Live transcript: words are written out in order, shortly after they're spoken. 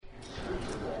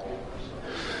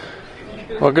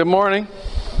Well, good morning.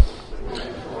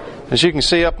 As you can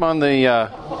see up on the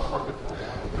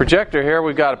projector here,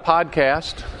 we've got a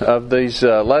podcast of these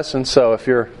lessons. So if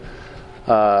you're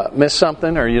missed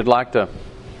something or you'd like to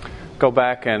go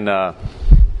back and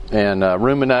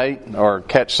ruminate or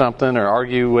catch something or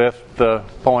argue with the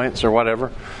points or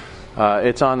whatever,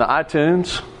 it's on the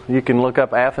iTunes. You can look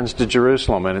up Athens to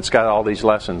Jerusalem, and it's got all these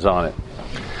lessons on it.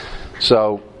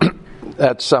 So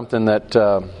that's something that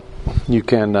you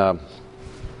can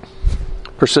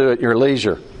pursue at your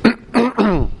leisure.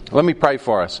 Let me pray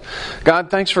for us.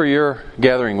 God, thanks for your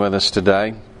gathering with us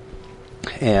today,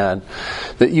 and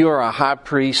that you are a high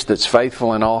priest that's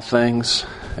faithful in all things,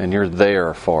 and you're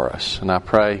there for us. And I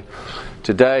pray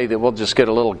today that we'll just get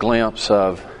a little glimpse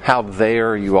of how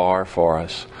there you are for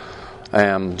us,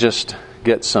 and just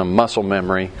get some muscle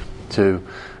memory to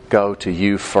go to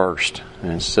you first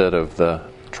instead of the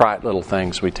trite little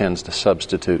things we tend to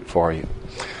substitute for you.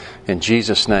 In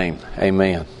Jesus' name,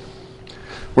 amen.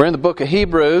 We're in the book of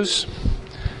Hebrews.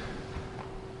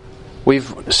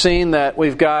 We've seen that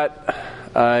we've got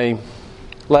a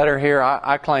letter here.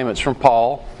 I claim it's from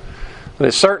Paul. But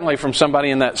it's certainly from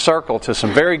somebody in that circle to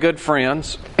some very good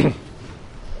friends who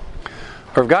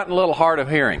have gotten a little hard of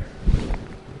hearing.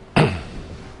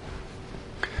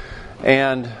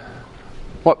 And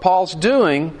what Paul's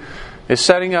doing is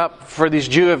setting up for these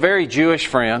very Jewish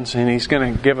friends, and he's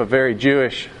going to give a very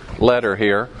Jewish letter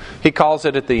here. He calls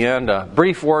it at the end a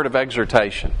brief word of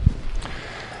exhortation.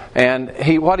 And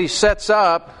what he sets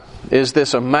up is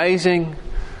this amazing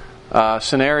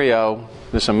scenario,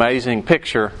 this amazing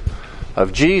picture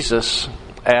of Jesus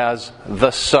as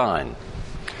the Son.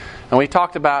 And we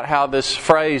talked about how this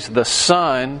phrase, the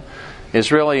Son,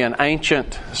 is really an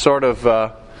ancient sort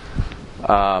of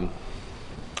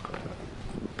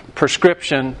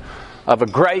prescription of a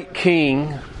great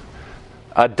king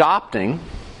adopting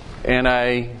not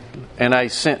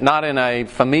in a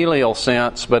familial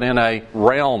sense, but in a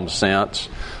realm sense,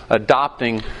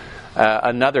 adopting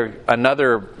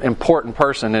another important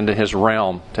person into his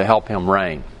realm to help him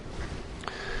reign.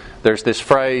 There's this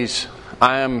phrase,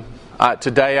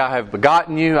 today I have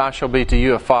begotten you, I shall be to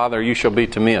you a father, you shall be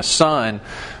to me a son,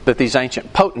 that these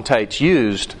ancient potentates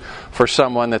used for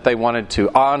someone that they wanted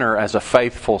to honor as a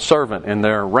faithful servant in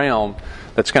their realm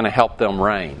that's going to help them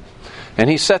reign. And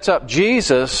he sets up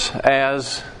Jesus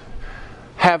as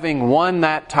having won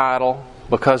that title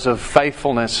because of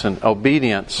faithfulness and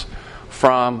obedience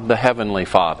from the Heavenly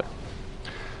Father,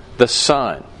 the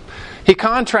Son. He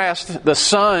contrasts the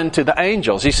Son to the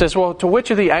angels. He says, well, to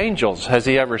which of the angels has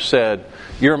he ever said,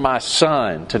 you're my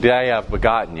son, today I've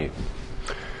begotten you?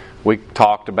 We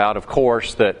talked about, of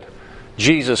course, that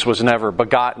Jesus was never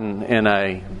begotten in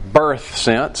a birth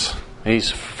sense.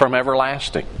 He's from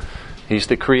everlasting. He's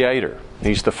the Creator.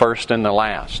 He's the first and the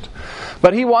last.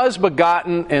 But he was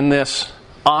begotten in this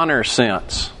honor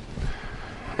sense.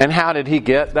 And how did he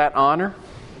get that honor?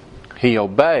 He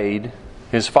obeyed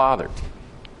his Father.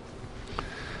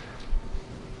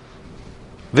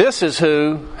 This is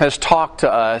who has talked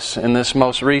to us in this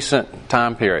most recent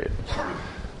time period,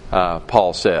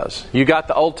 Paul says. You got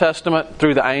the Old Testament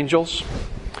through the angels,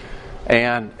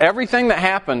 and everything that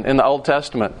happened in the Old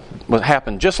Testament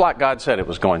happened just like God said it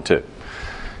was going to.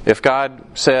 If God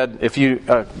said, if you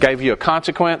gave you a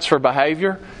consequence for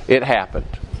behavior, it happened.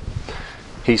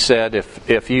 He said,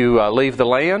 if you leave the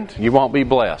land, you won't be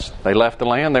blessed. They left the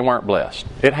land, they weren't blessed.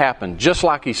 It happened just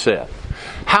like He said.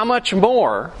 How much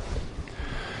more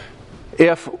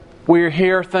if we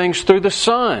hear things through the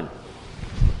Son?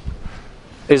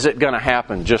 Is it going to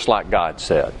happen just like God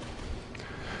said?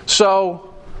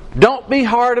 So, don't be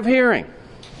hard of hearing.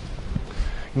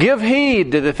 Give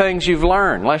heed to the things you've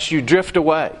learned, lest you drift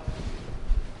away.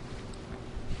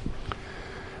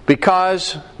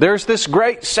 Because there's this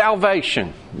great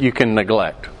salvation you can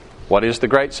neglect. What is the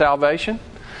great salvation?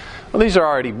 Well, these are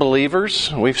already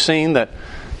believers. We've seen that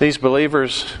these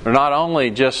believers are not only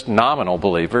just nominal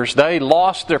believers, they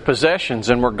lost their possessions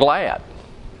and were glad.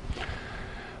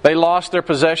 They lost their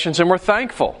possessions and were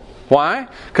thankful. Why?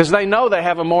 Because they know they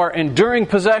have a more enduring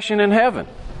possession in heaven.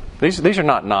 These are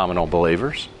not nominal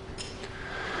believers.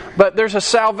 But there's a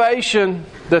salvation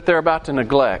that they're about to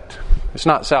neglect. It's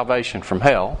not salvation from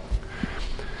hell.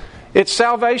 It's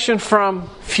salvation from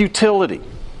futility.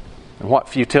 And what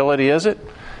futility is it?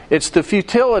 It's the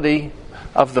futility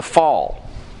of the fall.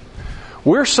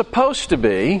 We're supposed to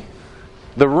be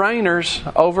the reigners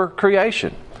over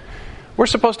creation. We're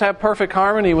supposed to have perfect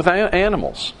harmony with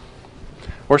animals.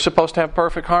 We're supposed to have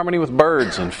perfect harmony with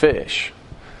birds and fish.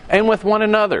 And with one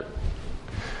another.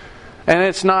 And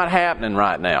it's not happening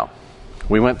right now.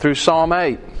 We went through Psalm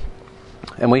 8.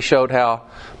 And we showed how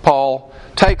Paul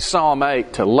takes Psalm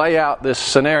 8 to lay out this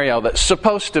scenario that's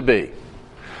supposed to be.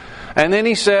 And then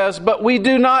he says, but we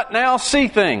do not now see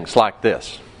things like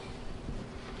this.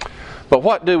 But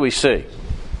what do we see?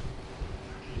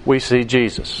 We see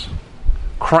Jesus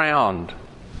crowned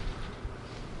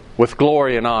with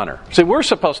glory and honor. See, we're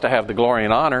supposed to have the glory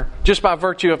and honor just by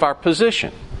virtue of our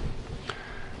position.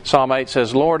 Psalm 8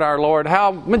 says, Lord, our Lord,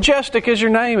 how majestic is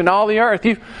your name in all the earth.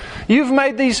 You've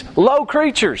made these low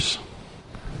creatures,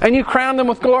 and you crowned them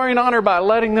with glory and honor by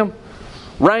letting them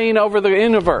reign over the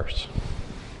universe.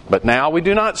 But now we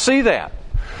do not see that.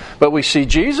 But we see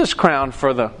Jesus crowned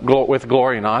with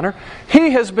glory and honor.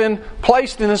 He has been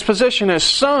placed in this position as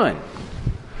Son,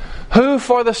 who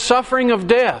for the suffering of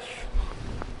death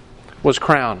was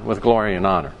crowned with glory and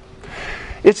honor.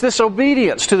 It's this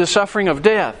obedience to the suffering of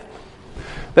death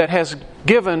that has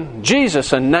given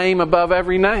Jesus a name above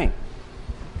every name.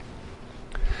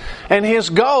 And His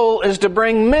goal is to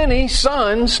bring many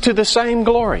sons to the same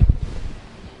glory.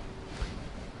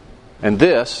 And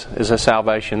this is a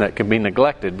salvation that can be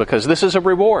neglected because this is a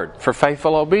reward for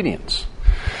faithful obedience.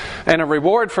 And a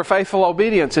reward for faithful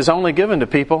obedience is only given to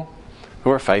people who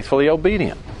are faithfully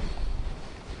obedient.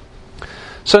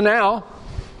 So now,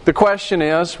 the question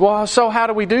is, well, so how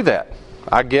do we do that?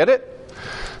 I get it.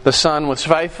 The Son was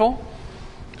faithful.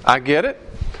 I get it.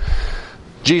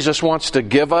 Jesus wants to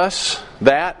give us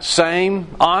that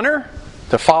same honor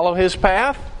to follow His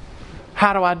path.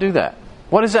 How do I do that?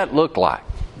 What does that look like?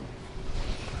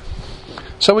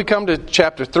 So we come to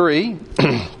chapter 3.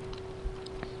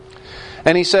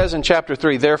 And he says in chapter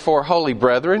 3, therefore, holy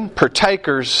brethren,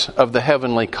 partakers of the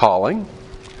heavenly calling,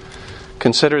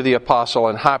 consider the apostle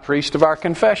and high priest of our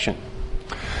confession.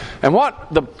 And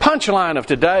what the punchline of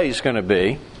today is going to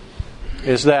be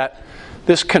is that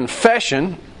this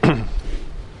confession,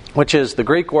 which is the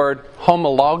Greek word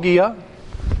homologia,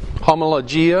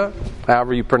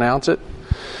 however you pronounce it,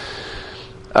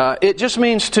 it just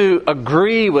means to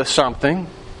agree with something,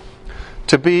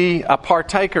 to be a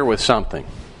partaker with something.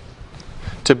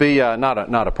 To be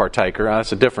not a partaker,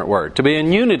 that's a different word. To be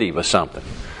in unity with something.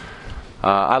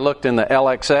 I looked in the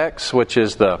LXX, which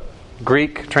is the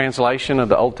Greek translation of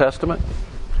the Old Testament,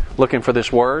 looking for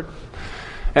this word.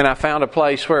 And I found a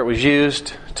place where it was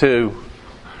used to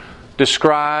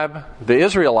describe the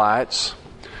Israelites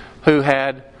who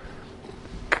had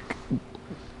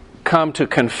come to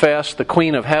confess the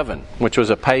Queen of Heaven, which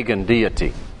was a pagan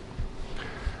deity.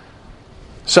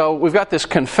 So we've got this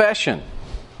confession,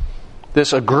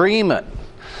 this agreement.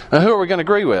 Now, who are we going to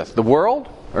agree with? The world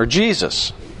or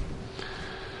Jesus?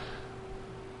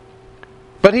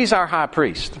 But He's our high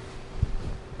priest.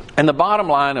 And the bottom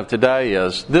line of today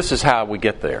is, this is how we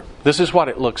get there. This is what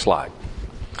it looks like.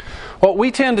 What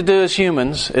we tend to do as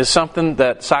humans is something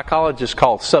that psychologists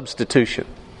call substitution.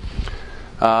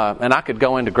 And I could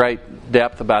go into great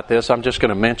depth about this. I'm just going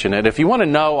to mention it. If you want to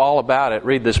know all about it,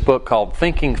 read this book called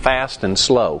Thinking Fast and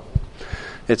Slow.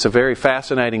 It's a very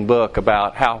fascinating book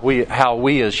about how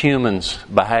we as humans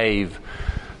behave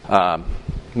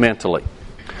mentally.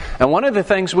 And one of the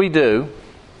things we do,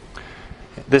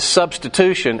 this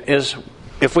substitution, is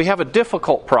if we have a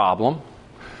difficult problem,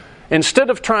 instead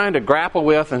of trying to grapple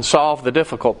with and solve the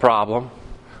difficult problem,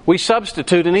 we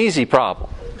substitute an easy problem.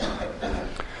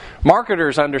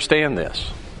 Marketers understand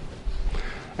this.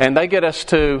 And they get us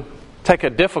to take a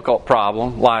difficult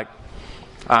problem, like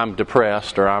I'm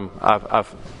depressed or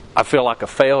I feel like a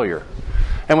failure.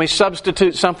 And we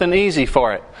substitute something easy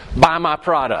for it. Buy my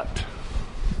product.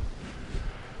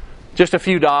 Just a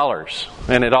few dollars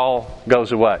and it all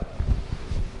goes away.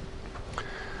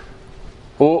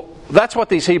 Well, that's what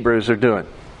these Hebrews are doing.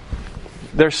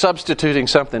 They're substituting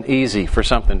something easy for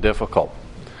something difficult.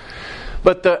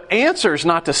 But the answer is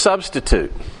not to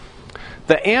substitute.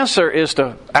 The answer is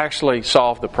to actually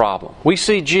solve the problem. We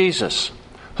see Jesus,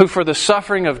 who for the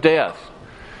suffering of death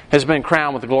has been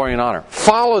crowned with glory and honor.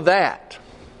 Follow that.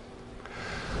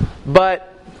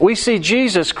 But we see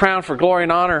Jesus crowned for glory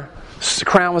and honor,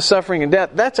 crowned with suffering and death.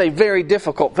 That's a very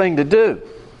difficult thing to do.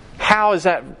 How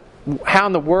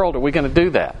in the world are we going to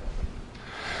do that?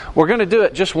 We're going to do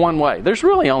it just one way. There's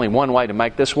really only one way to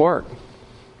make this work.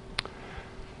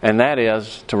 And that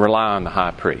is to rely on the high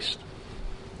priest.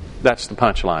 That's the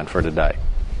punchline for today.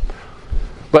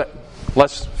 But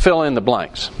let's fill in the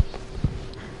blanks.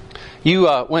 You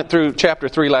went through chapter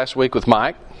 3 last week with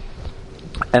Mike.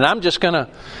 And I'm just going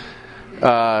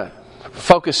to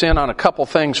focus in on a couple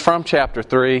things from chapter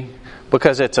 3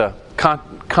 because it's a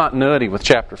continuity with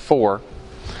chapter 4.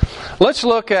 Let's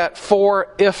look at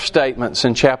 4 if statements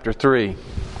in chapter 3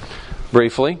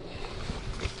 briefly.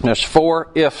 There's 4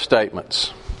 if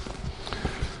statements.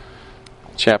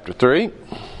 chapter 3.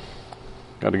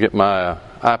 Got to get my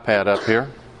iPad up here.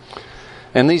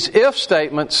 And these if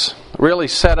statements really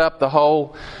set up the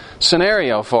whole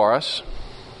scenario for us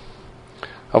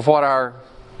of what our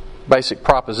basic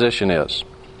proposition is.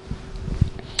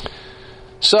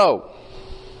 So,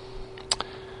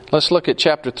 let's look at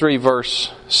chapter 3,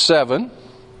 verse 7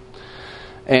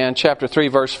 and chapter 3,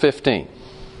 verse 15.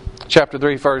 Chapter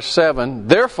 3, verse 7,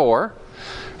 therefore,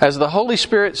 as the Holy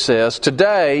Spirit says,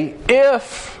 today,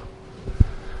 if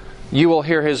you will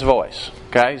hear His voice.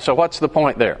 Okay, so what's the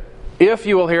point there? If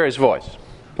you will hear His voice.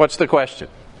 What's the question?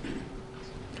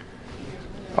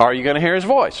 Are you going to hear His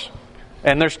voice?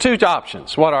 And there's two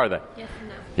options. What are they? Yes and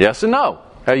no. Yes and no.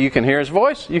 You can hear His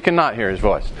voice, you cannot hear His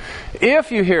voice.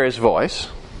 If you hear His voice,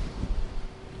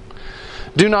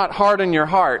 do not harden your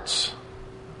hearts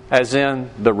as in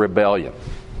the rebellion.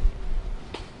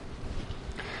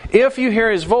 If you hear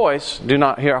His voice, do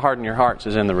not harden your hearts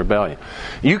as in the rebellion.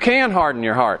 You can harden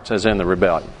your hearts as in the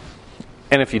rebellion.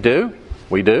 And if you do,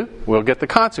 we'll get the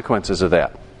consequences of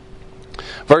that.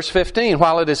 Verse 15,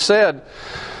 while it is said,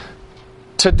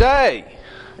 today,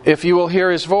 if you will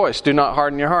hear His voice, do not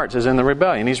harden your hearts as in the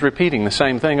rebellion. He's repeating the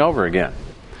same thing over again.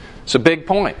 It's a big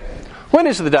point. When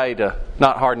is the day to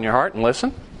not harden your heart and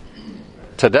listen?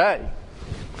 Today.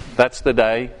 That's the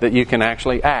day that you can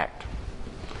actually act.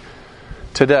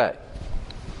 Today.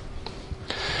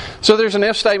 So there's an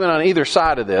if statement on either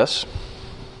side of this.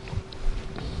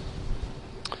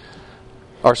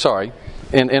 Or sorry,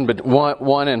 in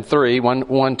 1 and 3,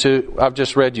 1, 2, I've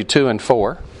just read you 2 and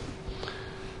 4.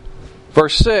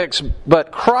 Verse 6,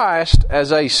 but Christ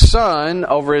as a son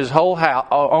over His whole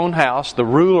own house, the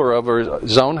ruler over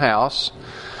His own house,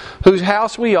 whose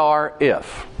house we are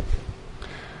if.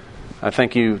 I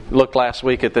think you looked last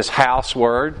week at this house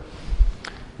word.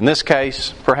 In this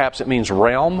case, perhaps it means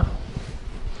realm.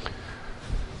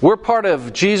 We're part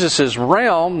of Jesus'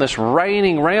 realm, this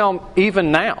reigning realm,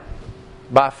 even now,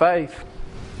 by faith.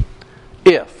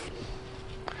 If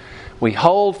we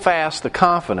hold fast the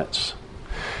confidence,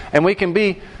 and we can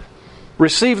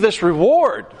receive this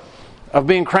reward of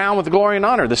being crowned with glory and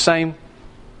honor, the same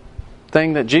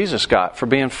thing that Jesus got for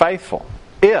being faithful,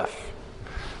 if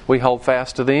we hold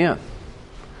fast to the end.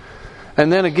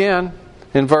 And then again,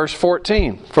 in verse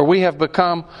 14, for we have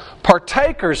become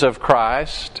partakers of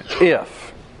Christ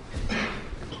if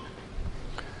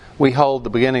we hold the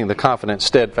beginning of the confidence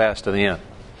steadfast to the end.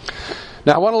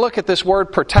 Now I want to look at this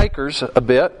word partakers a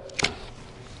bit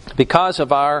because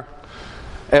of our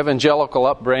evangelical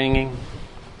upbringing,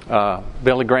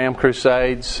 Billy Graham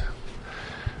crusades,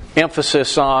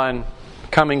 emphasis on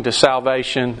coming to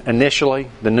salvation initially,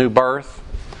 the new birth,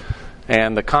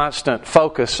 and the constant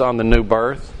focus on the new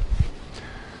birth.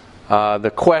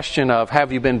 The question of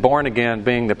have you been born again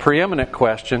being the preeminent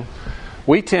question,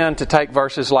 we tend to take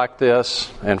verses like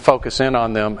this and focus in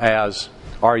on them as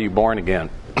are you born again?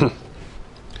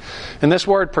 And this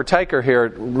word partaker here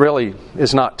really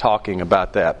is not talking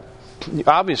about that. You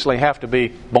obviously have to be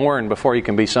born before you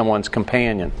can be someone's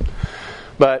companion.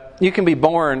 But you can be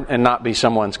born and not be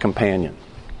someone's companion.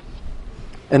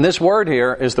 And this word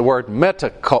here is the word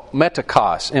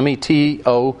metakos,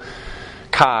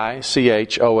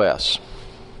 M-E-T-O-K-C-H-O-S.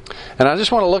 And I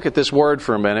just want to look at this word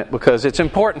for a minute because it's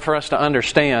important for us to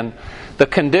understand the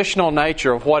conditional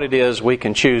nature of what it is we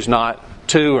can choose not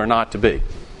to or not to be.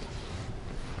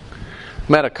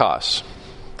 Metakos.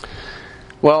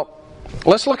 Well,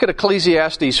 let's look at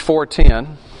Ecclesiastes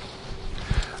 4:10.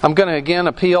 I'm going to again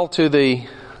appeal to the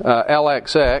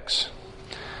LXX.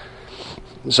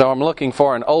 So I'm looking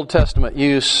for an Old Testament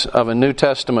use of a New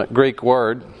Testament Greek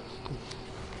word.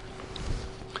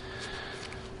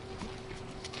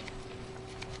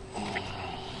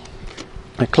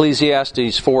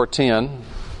 Ecclesiastes 4:10.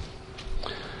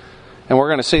 And we're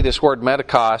going to see this word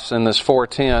metakos in this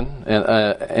 4:10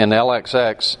 in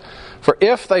LXX. For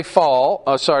if they fall,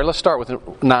 let's start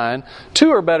with 9.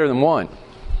 2 are better than 1,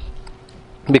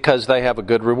 because they have a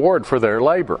good reward for their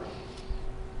labor.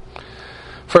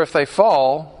 For if they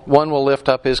fall, one will lift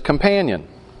up his companion.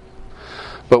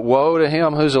 But woe to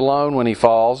him who's alone when he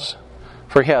falls,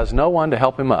 for he has no one to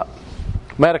help him up.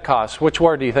 Metakos, which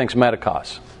word do you think is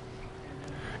metakos?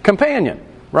 Companion,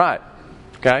 right.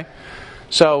 Okay.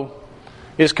 So,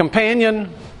 is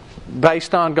companion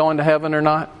based on going to heaven or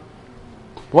not?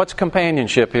 What's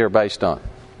companionship here based on?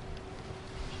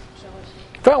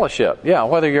 Fellowship. Yeah,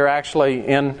 whether you're actually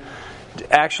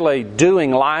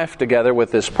doing life together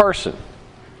with this person.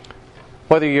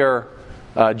 Whether you're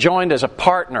joined as a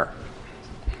partner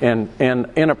in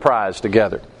enterprise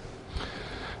together.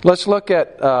 Let's look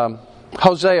at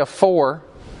Hosea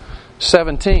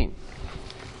 4:17.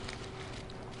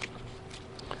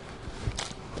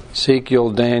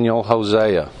 Ezekiel, Daniel,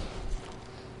 Hosea.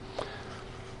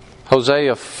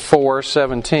 Hosea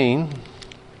 4:17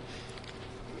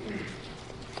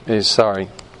 is, sorry,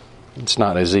 it's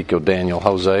not Ezekiel, Daniel,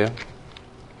 Hosea.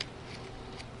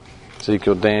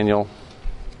 Ezekiel, Daniel.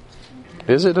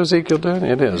 Is it Ezekiel,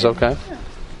 Daniel? It is, okay.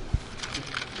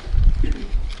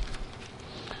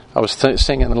 I was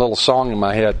singing a little song in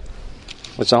my head.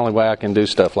 It's the only way I can do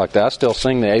stuff like that. I still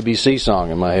sing the ABC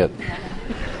song in my head.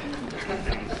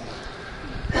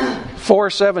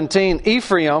 4:17,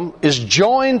 Ephraim is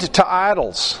joined to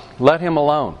idols. Let him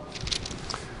alone.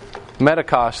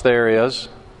 Metakos there is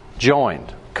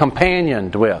joined,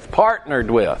 companioned with, partnered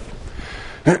with.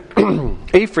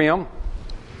 Ephraim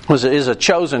is a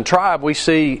chosen tribe.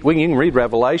 You can read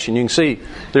Revelation, you can see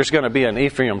there's going to be an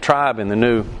Ephraim tribe in the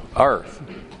new earth.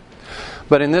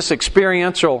 But in this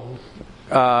experiential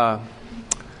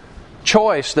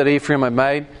choice that Ephraim had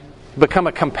made, become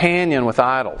a companion with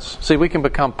idols. See, we can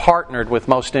become partnered with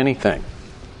most anything.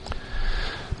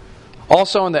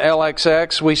 Also in the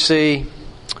LXX, we see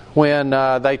when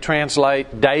they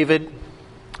translate David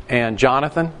and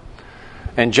Jonathan.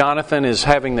 And Jonathan is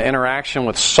having the interaction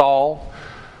with Saul,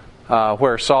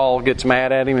 where Saul gets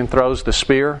mad at him and throws the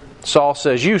spear. Saul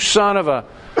says, "You son of a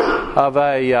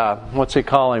what's he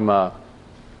call him?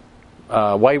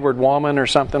 Wayward woman," or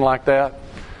something like that.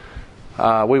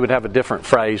 We would have a different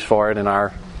phrase for it in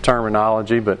our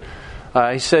terminology, but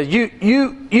he said,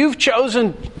 "You've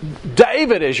chosen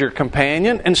David as your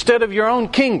companion instead of your own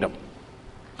kingdom.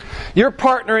 You're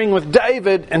partnering with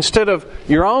David instead of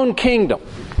your own kingdom,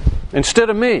 instead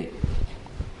of me."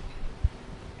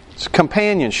 It's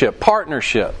companionship,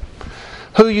 partnership.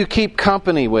 Who you keep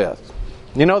company with.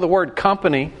 You know, the word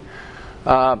company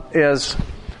is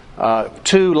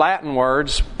two Latin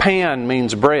words. Pan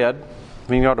means bread.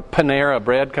 When you go to Panera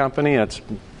Bread Company, it's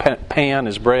pan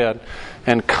is bread,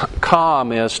 and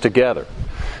com is together.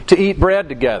 To eat bread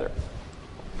together.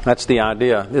 That's the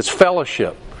idea. It's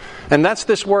fellowship. And that's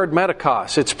this word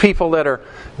metakos. It's people that are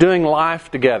doing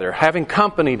life together, having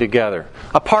company together.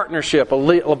 A partnership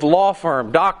of law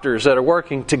firm, doctors that are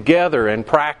working together in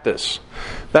practice.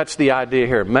 That's the idea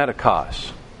here,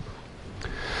 metakos.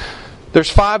 There's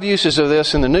 5 uses of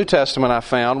this in the New Testament I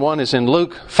found. One is in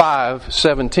Luke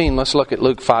 5:17. Let's look at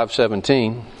Luke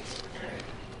 5:17.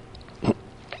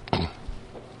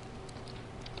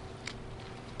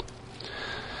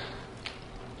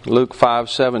 Luke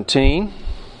 5:17.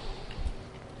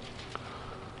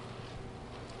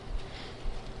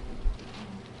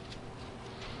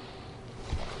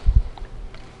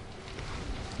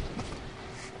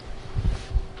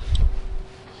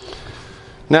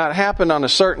 Now it happened on a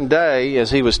certain day,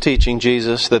 as he was teaching,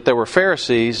 Jesus, that there were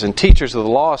Pharisees and teachers of the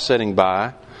law sitting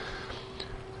by,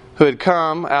 who had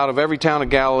come out of every town of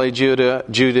Galilee, Judea,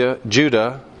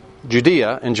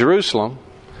 and Jerusalem,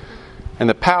 and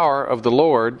the power of the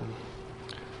Lord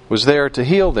was there to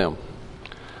heal them.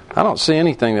 I don't see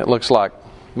anything that looks like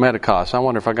metakos. I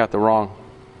wonder if I got the wrong.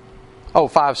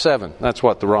 5:7. That's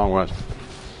what the wrong was.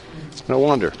 No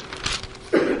wonder.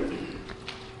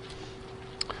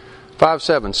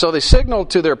 5:7. So they signaled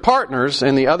to their partners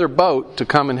in the other boat to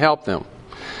come and help them.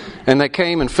 And they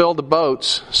came and filled the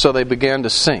boats, so they began to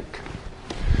sink.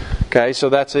 Okay, so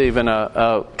that's even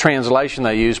a translation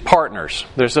they use, partners.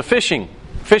 There's a fishing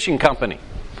company.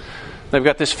 They've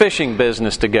got this fishing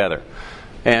business together.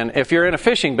 And if you're in a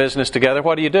fishing business together,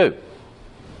 what do you do?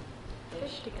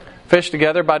 Fish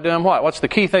together by doing what? What's the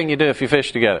key thing you do if you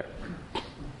fish together?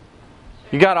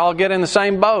 You got to all get in the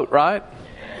same boat, right?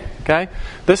 Okay?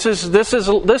 This is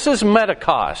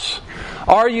metakos.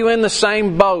 Are you in the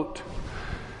same boat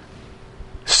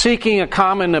seeking a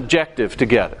common objective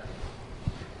together?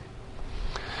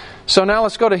 So now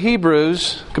let's go to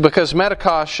Hebrews, because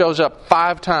metakos shows up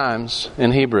 5 times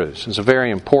in Hebrews. It's a very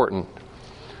important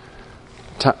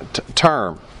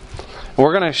term.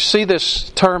 We're going to see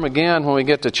this term again when we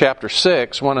get to chapter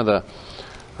 6, one of the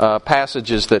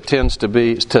passages that tends to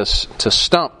be to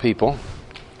stump people.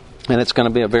 And it's going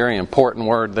to be a very important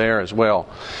word there as well.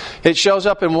 It shows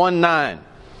up in 1:9.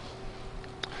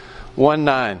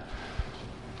 1:9.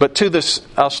 But to this,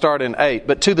 I'll start in 8.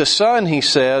 But to the Son, he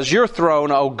says, "Your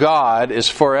throne, O God, is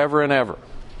forever and ever."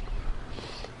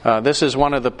 This is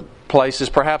one of the places,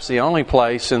 perhaps the only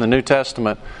place in the New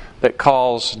Testament that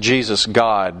calls Jesus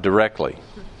God directly.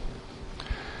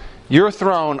 Your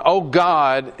throne, O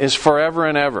God, is forever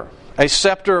and ever. A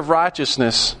scepter of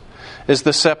righteousness is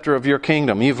the scepter of your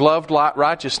kingdom. You've loved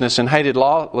righteousness and hated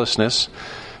lawlessness.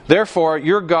 Therefore,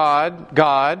 your God,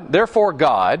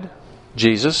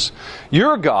 Jesus,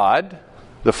 your God,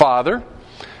 the Father,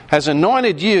 has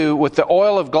anointed you with the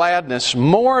oil of gladness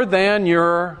more than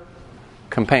your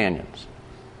companions,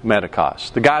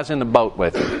 medikos, the guys in the boat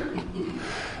with him.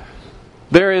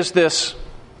 There is this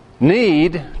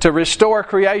need to restore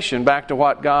creation back to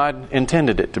what God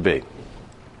intended it to be.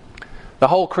 The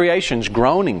whole creation's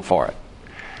groaning for it.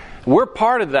 We're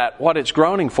part of that, what it's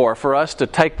groaning for us to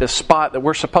take the spot that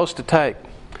we're supposed to take.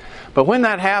 But when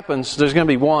that happens, there's going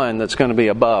to be one that's going to be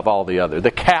above all the other, the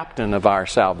captain of our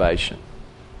salvation.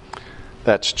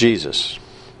 That's Jesus.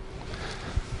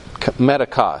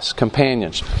 Medikos,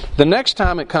 companions. The next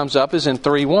time it comes up is in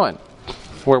 3:1,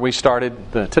 where we started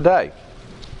today.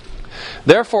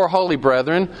 Therefore, holy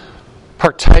brethren,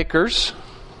 partakers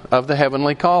of the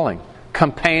heavenly calling,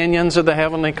 companions of the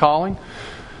heavenly calling,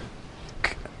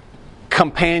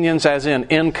 companions as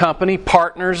in company,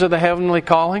 partners of the heavenly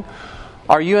calling.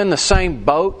 Are you in the same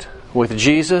boat with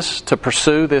Jesus to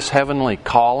pursue this heavenly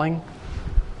calling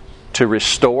to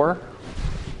restore?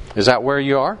 Is that where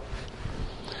you are?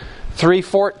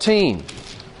 3:14,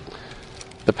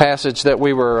 the passage that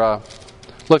we were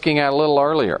looking at a little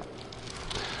earlier.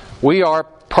 We are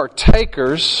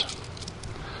partakers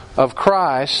of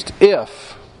Christ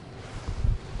if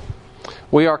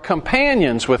we are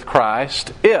companions with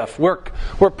Christ, if we're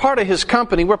part of His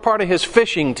company, we're part of His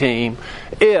fishing team,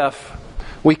 if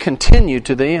we continue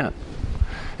to the end.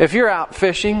 If you're out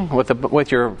fishing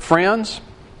with your friends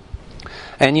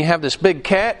and you have this big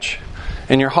catch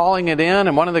and you're hauling it in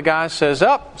and one of the guys says,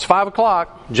 it's 5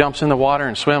 o'clock, jumps in the water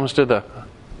and swims to the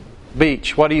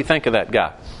beach, what do you think of that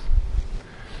guy?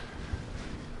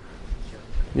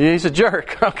 He's a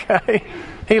jerk, okay?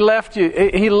 He left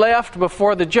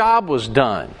before the job was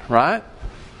done, right?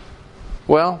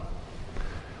 Well,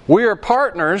 we are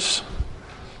partners.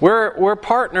 We're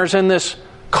partners in this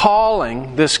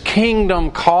calling, this kingdom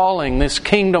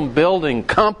building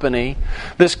company,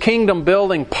 this kingdom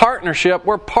building partnership.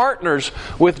 We're partners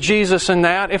with Jesus in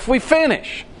that if we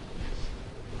finish.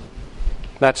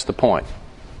 That's the point.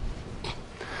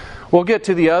 We'll get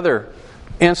to the other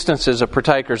instances of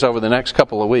partakers over the next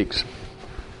couple of weeks.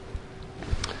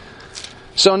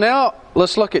 So now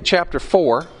let's look at chapter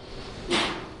 4.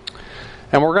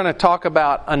 And we're going to talk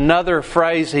about another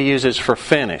phrase he uses for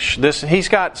finish. He's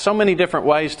got so many different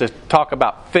ways to talk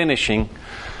about finishing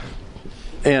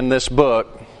in this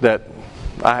book that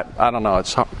I don't know.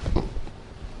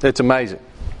 It's amazing.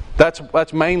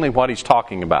 That's mainly what he's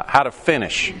talking about. How to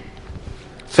finish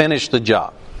the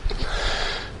job.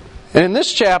 And in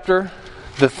this chapter,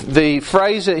 the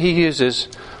phrase that he uses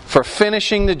for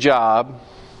finishing the job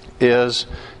is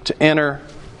to enter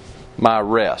my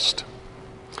rest.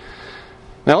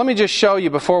 Now let me just show you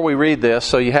before we read this,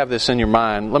 so you have this in your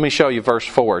mind. Let me show you verse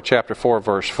 4, chapter 4,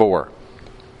 verse 4.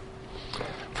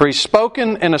 For he's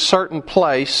spoken in a certain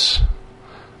place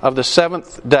of the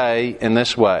seventh day in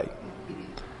this way.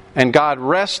 And God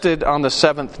rested on the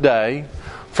seventh day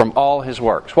from all His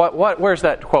works. Where's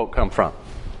that quote come from?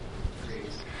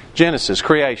 Genesis,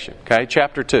 creation, okay,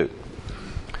 chapter 2.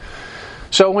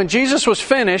 So when Jesus was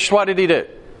finished, what did He do?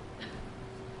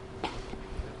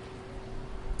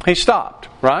 He stopped,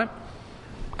 right?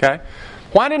 Okay.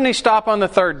 Why didn't He stop on the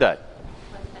third day?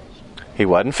 He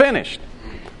wasn't finished.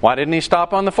 Why didn't He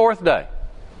stop on the fourth day?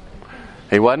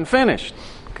 He wasn't finished.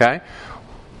 Okay.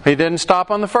 He didn't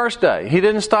stop on the first day. He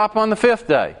didn't stop on the fifth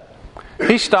day.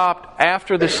 He stopped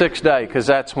after the sixth day because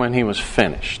that's when He was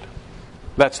finished.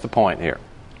 That's the point here.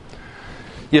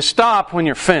 You stop when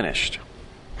you're finished,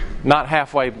 not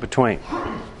halfway between.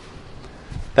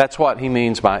 That's what he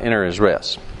means by enter His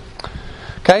rest.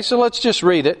 Okay, so let's just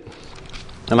read it.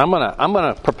 And I'm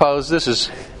gonna propose, this is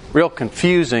real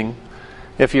confusing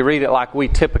if you read it like we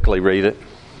typically read it.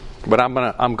 But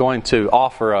I'm going to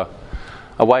offer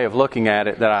a way of looking at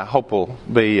it that I hope will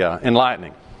be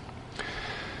enlightening.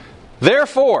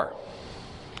 Therefore,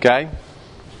 okay.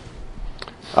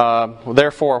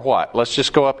 Therefore what? Let's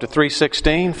just go up to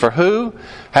 3:16. For who,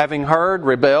 having heard,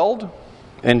 rebelled?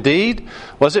 Indeed,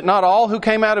 was it not all who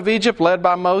came out of Egypt led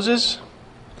by Moses?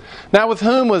 Now with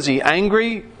whom was He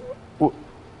angry?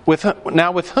 With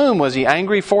whom was He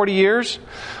angry 40 years?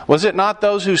 Was it not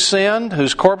those who sinned,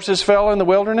 whose corpses fell in the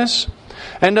wilderness?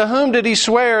 And to whom did He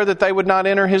swear that they would not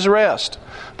enter His rest,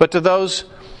 but to those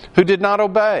who did not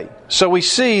obey? So we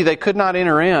see they could not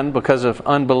enter in because of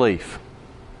unbelief.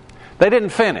 They didn't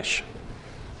finish,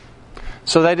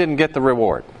 so they didn't get the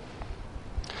reward.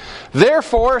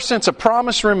 Therefore, since a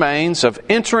promise remains of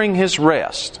entering His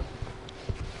rest,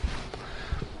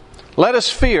 let us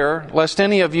fear lest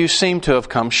any of you seem to have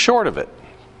come short of it.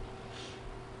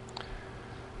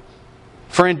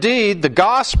 For indeed, the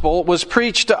gospel was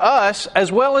preached to us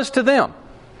as well as to them.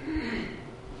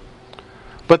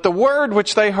 But the word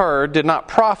which they heard did not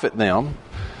profit them,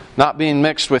 not being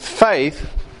mixed with faith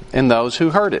in those who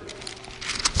heard it.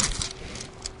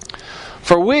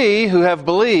 For we who have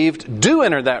believed do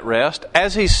enter that rest,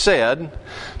 as he said,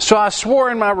 so I swore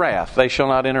in my wrath, they shall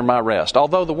not enter my rest,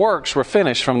 although the works were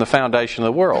finished from the foundation of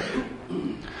the world.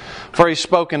 For he's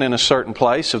spoken in a certain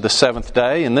place of the seventh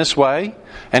day in this way,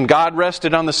 and God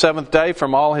rested on the seventh day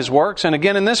from all his works, and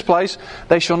again in this place,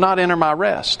 they shall not enter my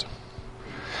rest.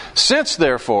 Since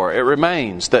therefore it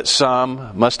remains that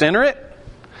some must enter it,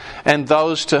 and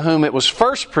those to whom it was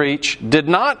first preached did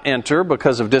not enter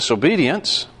because of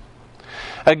disobedience,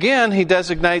 again he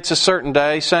designates a certain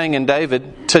day, saying in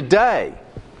David, today,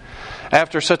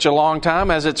 after such a long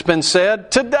time as it's been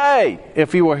said, today,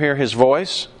 if you will hear his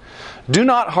voice, do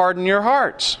not harden your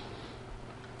hearts.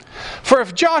 For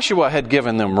if Joshua had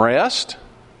given them rest,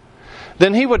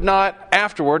 then he would not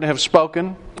afterward have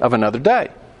spoken of another day.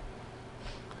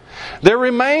 There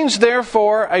remains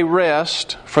therefore a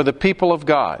rest for the people of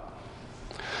God.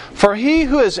 For he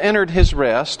who has entered his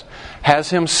rest has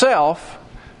himself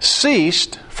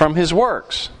ceased from his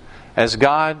works, as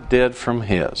God did from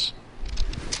his.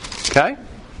 Okay?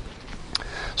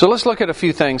 So let's look at a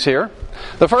few things here.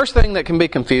 The first thing that can be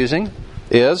confusing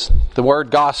is the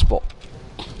word gospel.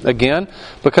 Again,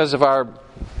 because of our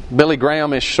Billy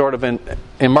Graham-ish sort of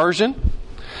immersion,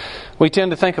 we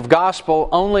tend to think of gospel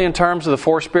only in terms of the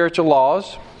four spiritual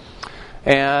laws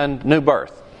and new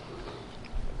birth.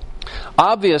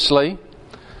 Obviously,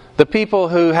 the people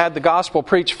who had the gospel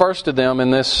preached first to them in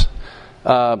this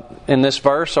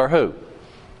verse are who?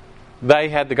 They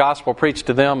had the gospel preached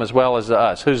to them as well as to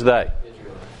us. Who's they?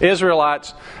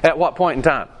 Israelites. At what point in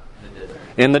time?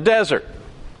 In the desert.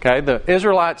 Okay, the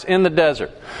Israelites in the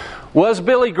desert. Was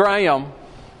Billy Graham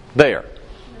there?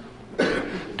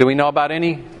 Do we know about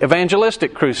any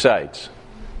evangelistic crusades?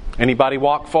 Anybody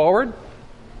walk forward?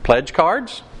 Pledge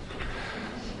cards?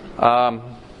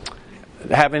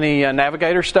 Have any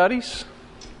navigator studies?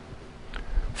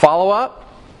 Follow up?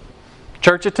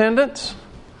 Church attendance?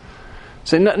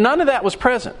 See, none of that was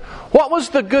present. What was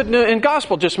the good news? And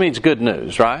gospel just means good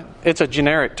news, right? It's a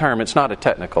generic term. It's not a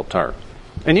technical term.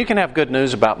 And you can have good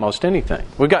news about most anything.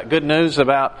 We've got good news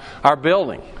about our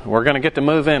building. We're going to get to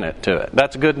move in it to it.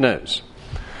 That's good news.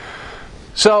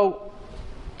 So,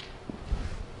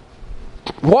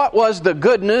 what was the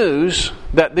good news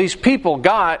that these people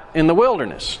got in the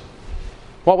wilderness?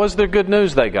 What was the good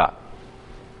news they got?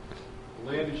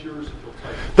 The land is yours if you'll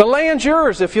take it. The land's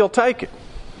yours if you'll take it.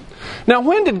 Now,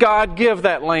 when did God give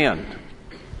that land?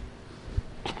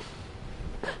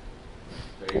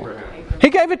 Abraham. He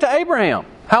gave it to Abraham.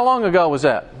 How long ago was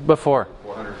that? Before?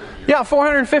 450 years. Yeah,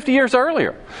 450 years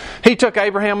earlier. He took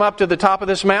Abraham up to the top of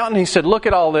this mountain. He said, look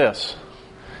at all this.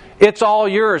 It's all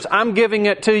yours. I'm giving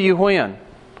it to you when?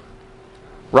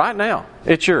 Right now.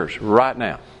 It's yours right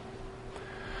now.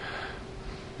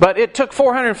 But it took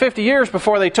 450 years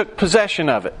before they took possession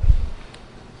of it.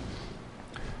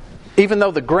 Even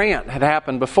though the grant had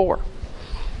happened before.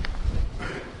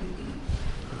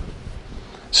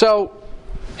 So,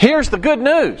 here's the good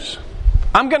news.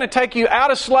 I'm going to take you out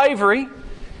of slavery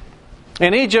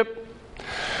in Egypt,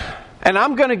 and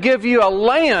I'm going to give you a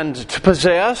land to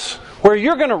possess where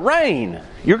you're going to reign.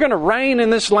 You're going to reign in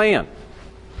this land.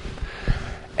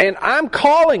 And I'm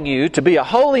calling you to be a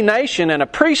holy nation and a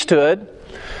priesthood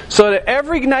so that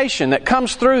every nation that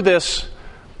comes through this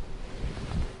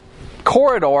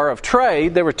corridor of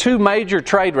trade, there were two major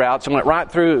trade routes that went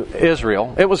right through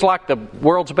Israel. It was like the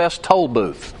world's best toll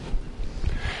booth.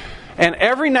 And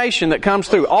every nation that comes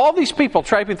through, all these people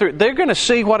traipsing through, they're going to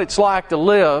see what it's like to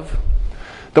live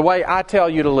the way I tell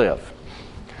you to live.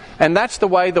 And that's the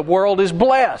way the world is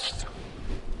blessed.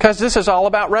 Because this is all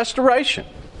about restoration.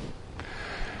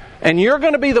 And you're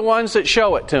going to be the ones that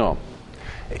show it to them.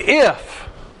 If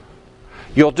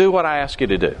you'll do what I ask you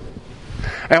to do.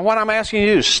 And what I'm asking you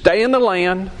to do is stay in the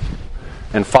land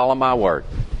and follow my word.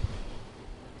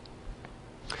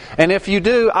 And if you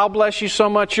do, I'll bless you so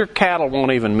much your cattle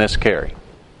won't even miscarry.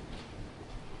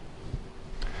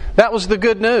 That was the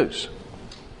good news.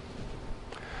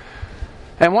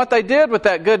 And what they did with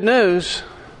that good news,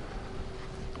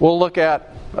 we'll look at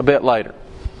a bit later.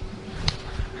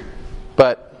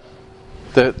 But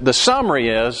the summary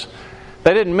is,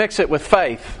 they didn't mix it with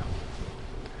faith.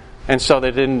 And so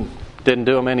they didn't do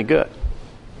them any good.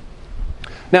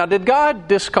 Now, did God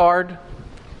discard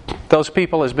those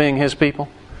people as being His people?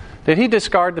 Did He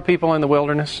discard the people in the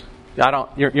wilderness?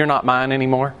 You're not mine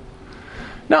anymore.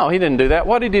 No, He didn't do that.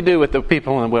 What did He do with the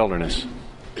people in the wilderness?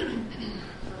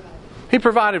 He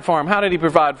provided for them. How did He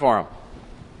provide for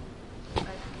them?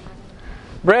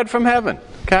 Bread from heaven.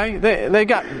 Okay, they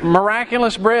got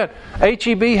miraculous bread.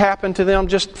 H-E-B happened to them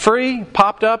just free,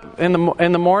 popped up in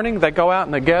the morning. They go out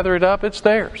and they gather it up. It's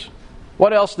theirs.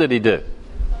 What else did he do?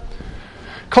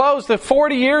 Clothes, the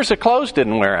 40 years of clothes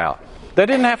didn't wear out. They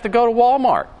didn't have to go to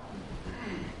Walmart.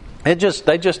 They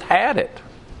just had it.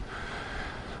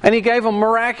 And he gave them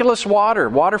miraculous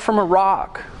water from a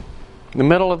rock in the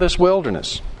middle of this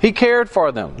wilderness. He cared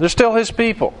for them. They're still His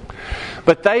people.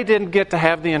 But they didn't get to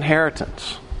have the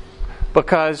inheritance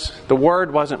because the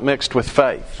Word wasn't mixed with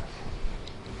faith.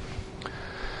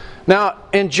 Now,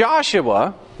 in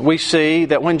Joshua, we see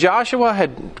that when Joshua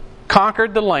had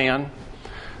conquered the land,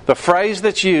 the phrase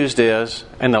that's used is,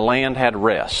 and the land had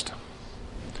rest.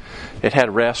 It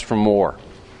had rest from war.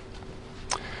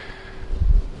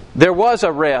 There was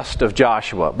a rest of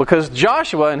Joshua because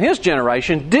Joshua and his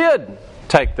generation did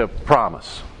take the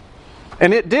promise.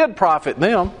 And it did profit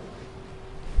them.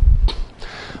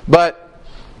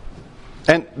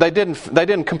 And they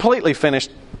didn't completely finish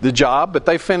the job, but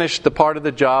they finished the part of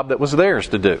the job that was theirs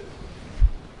to do.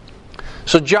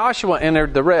 So Joshua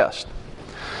entered the rest.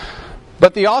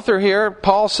 But the author here,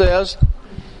 Paul says,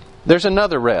 there's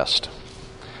another rest.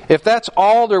 If that's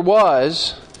all there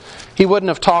was, he wouldn't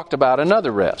have talked about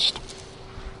another rest.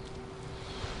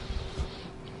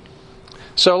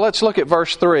 So let's look at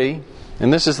verse 3,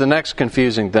 and this is the next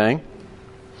confusing thing.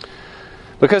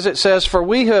 Because it says, for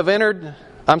we who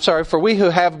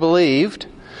have believed,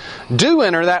 do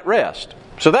enter that rest.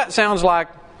 So that sounds like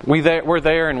we're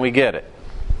there and we get it.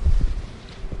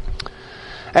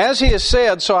 As he has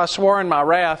said, so I swore in my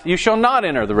wrath, you shall not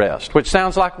enter the rest, which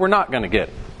sounds like we're not going to get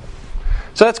it.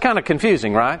 So that's kind of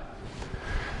confusing, right?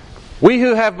 We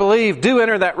who have believed do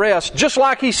enter that rest, just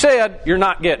like he said, you're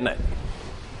not getting it.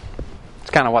 It's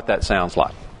kind of what that sounds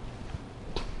like.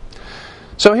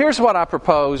 So here's what I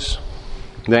propose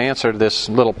the answer to this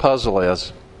little puzzle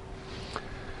is.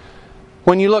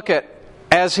 When you look at,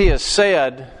 as he has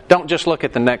said, don't just look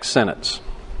at the next sentence.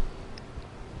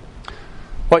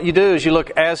 What you do is you look,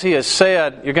 as he has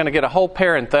said, you're going to get a whole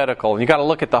parenthetical, and you've got to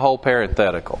look at the whole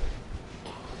parenthetical.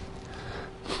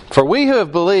 For we who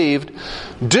have believed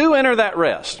do enter that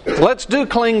rest. Let's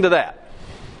cling to that.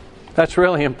 That's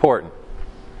really important.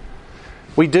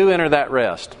 We do enter that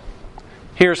rest.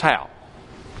 Here's how.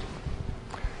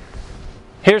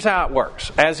 Here's how it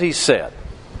works, as he said.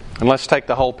 And let's take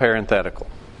the whole parenthetical.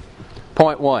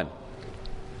 Point 1.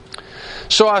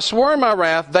 So I swore in my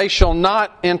wrath, they shall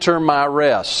not enter my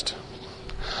rest,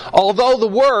 although the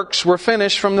works were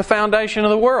finished from the foundation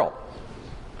of the world.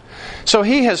 So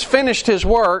he has finished his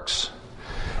works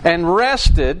and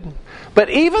rested, but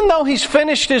even though he's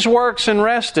finished his works and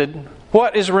rested,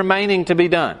 what is remaining to be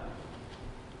done?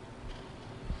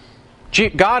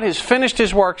 God has finished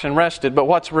His works and rested, but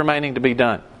what's remaining to be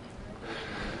done?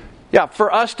 Yeah,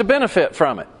 for us to benefit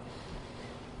from it.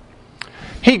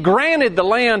 He granted the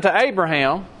land to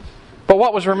Abraham, but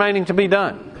what was remaining to be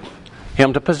done?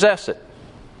 Him to possess it.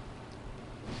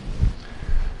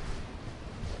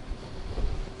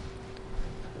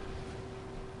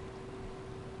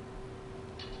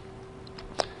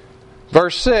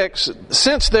 Verse 6,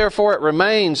 since therefore it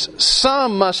remains,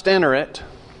 some must enter it,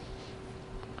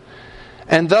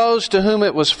 and those to whom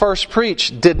it was first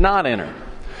preached did not enter.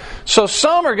 So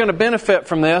some are going to benefit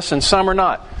from this and some are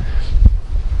not.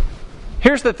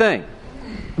 Here's the thing.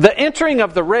 The entering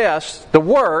of the rest, the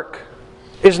work,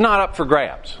 is not up for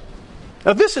grabs.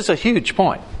 Now this is a huge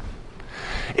point.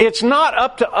 It's not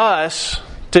up to us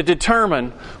to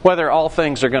determine whether all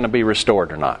things are going to be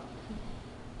restored or not.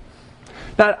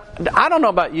 Now, I don't know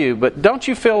about you, but don't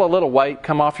you feel a little weight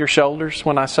come off your shoulders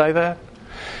when I say that?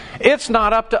 It's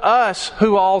not up to us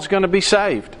who all's going to be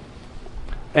saved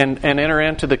and enter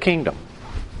into the kingdom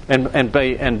and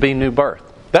be new birth.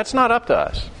 That's not up to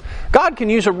us. God can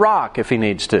use a rock if He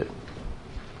needs to.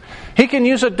 He can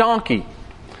use a donkey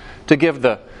to give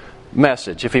the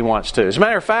message if He wants to. As a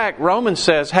matter of fact, Romans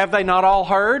says, have they not all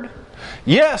heard?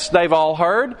 Yes, they've all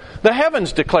heard. The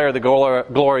heavens declare the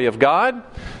glory of God.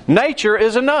 Nature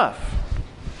is enough.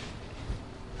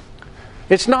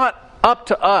 It's not up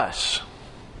to us.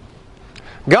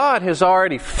 God has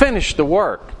already finished the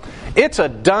work. It's a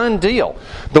done deal.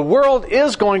 The world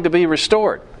is going to be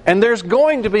restored. And there's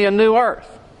going to be a new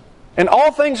earth. And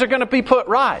all things are going to be put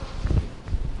right.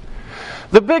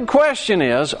 The big question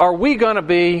is, are we going to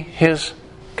be His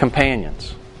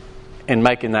companions in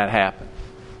making that happen?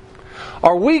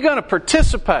 Are we going to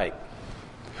participate?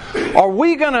 Are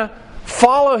we going to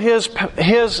follow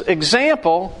His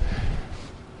example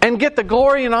and get the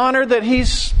glory and honor that He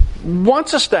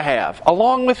wants us to have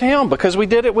along with Him because we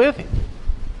did it with Him?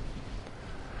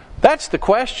 That's the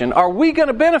question. Are we going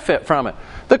to benefit from it?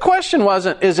 The question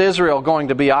wasn't, is Israel going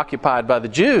to be occupied by the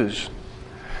Jews?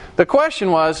 The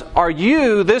question was, are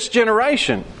you, this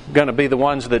generation, going to be the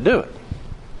ones that do it?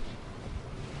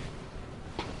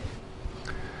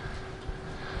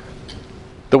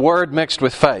 The Word mixed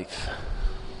with faith.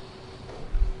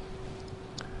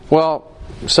 Well,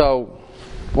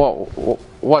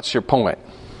 what's your point?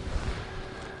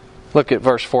 Look at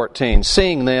verse 14.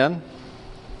 Seeing then,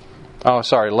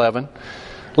 11.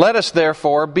 Let us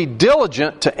therefore be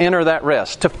diligent to enter that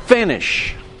rest, to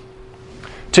finish,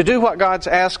 to do what God's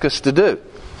asked us to do.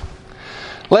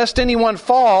 Lest anyone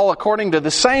fall according to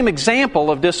the same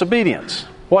example of disobedience.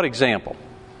 What example?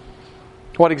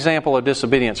 What example of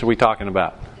disobedience are we talking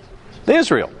about?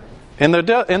 Israel, in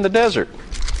the desert.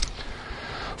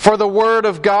 For the Word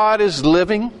of God is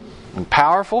living and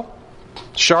powerful,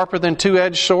 sharper than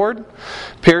two-edged sword,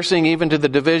 piercing even to the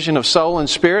division of soul and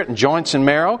spirit and joints and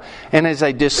marrow, and is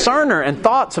a discerner and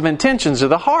thoughts of intentions of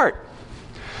the heart.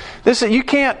 You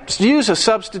can't use a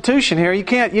substitution here. You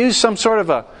can't use some sort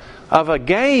of a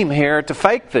game here to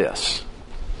fake this.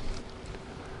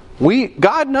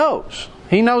 God knows.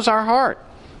 He knows our heart.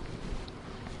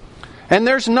 And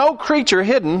there's no creature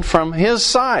hidden from His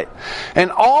sight.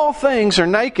 And all things are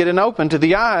naked and open to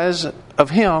the eyes of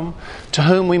Him to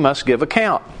whom we must give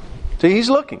account. See, He's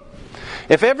looking.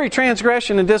 If every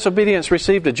transgression and disobedience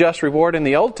received a just reward in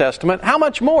the Old Testament, how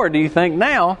much more do you think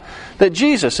now that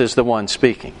Jesus is the one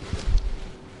speaking?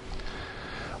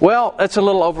 Well, it's a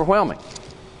little overwhelming.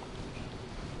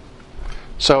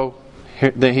 So,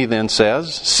 he then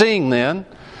says, seeing then,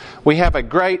 we have a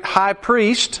great high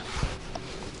priest.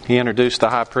 He introduced the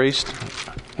high priest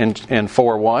in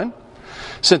 4:1.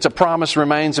 Since a promise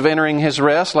remains of entering His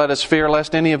rest, let us fear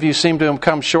lest any of you seem to have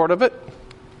come short of it.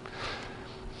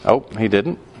 Oh, he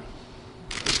didn't.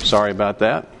 Sorry about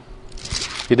that.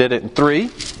 He did it in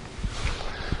 3.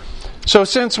 So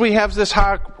since we have this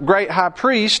great high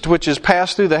priest, which has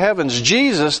passed through the heavens,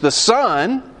 Jesus, the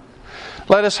Son,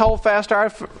 let us hold fast our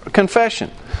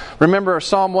confession. Remember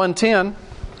Psalm 110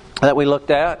 that we looked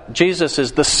at? Jesus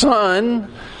is the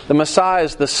Son. The Messiah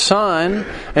is the Son,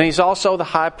 and He's also the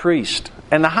high priest.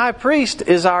 And the high priest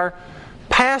is our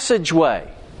passageway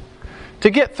to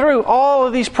get through all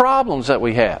of these problems that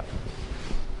we have.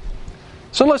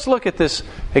 So let's look at this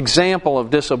example of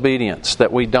disobedience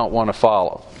that we don't want to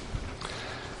follow.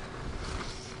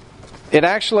 It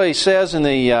actually says in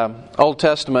the Old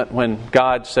Testament when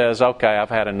God says, okay, I've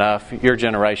had enough, your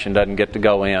generation doesn't get to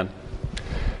go in.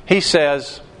 He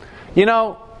says,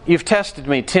 you've tested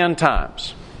me 10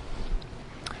 times.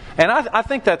 And I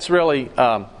think that's really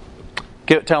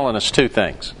telling us 2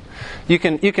 things. You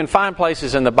can find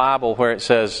places in the Bible where it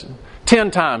says,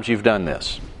 10 times you've done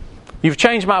this. You've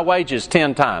changed my wages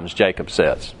 10 times, Jacob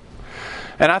says.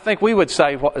 And I think we would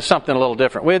say something a little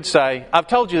different. We'd say, I've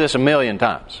told you this 1,000,000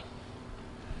 times.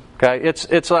 Okay,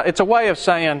 it's a way of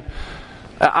saying,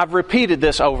 I've repeated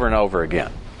this over and over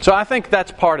again. So I think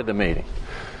that's part of the meaning.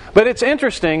 But it's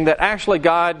interesting that actually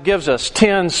God gives us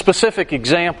 10 specific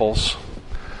examples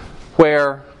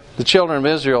where the children of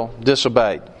Israel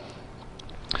disobeyed.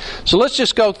 So let's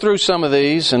just go through some of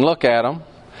these and look at them,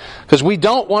 because we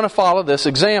don't want to follow this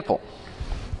example.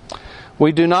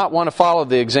 We do not want to follow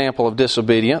the example of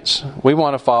disobedience. We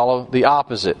want to follow the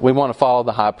opposite. We want to follow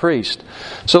the high priest.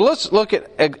 So let's look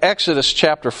at Exodus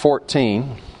chapter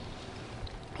 14.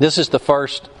 This is the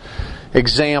first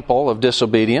example of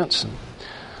disobedience.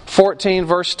 14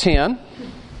 verse 10.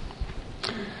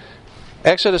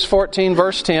 Exodus 14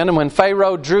 verse 10. And when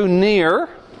Pharaoh drew near,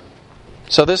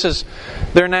 so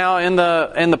they're now in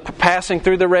the passing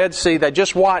through the Red Sea. They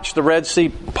just watched the Red Sea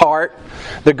part.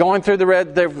 They're going through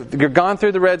they're gone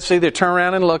through the Red Sea. They turn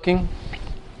around and looking.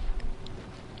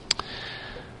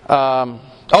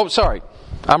 Sorry,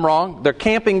 I'm wrong. They're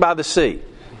camping by the sea.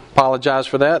 Apologize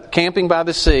for that. Camping by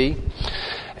the sea,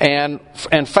 and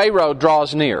Pharaoh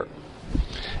draws near.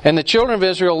 And the children of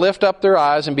Israel lift up their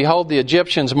eyes, and behold, the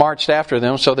Egyptians marched after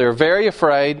them. So they were very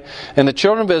afraid. And the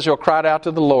children of Israel cried out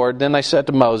to the Lord. Then they said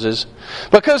to Moses,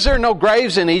 because there are no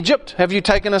graves in Egypt, have you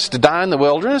taken us to die in the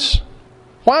wilderness?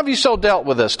 Why have you so dealt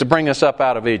with us to bring us up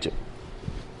out of Egypt?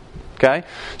 Okay?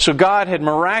 So God had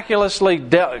miraculously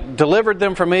delivered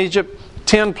them from Egypt.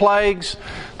 10 plagues.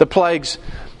 The plagues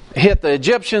hit the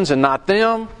Egyptians and not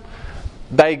them.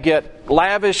 They get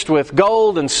lavished with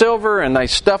gold and silver, and they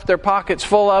stuff their pockets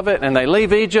full of it, and they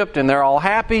leave Egypt, and they're all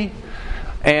happy.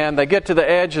 And they get to the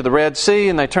edge of the Red Sea,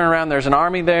 and they turn around, there's an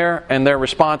army there, and their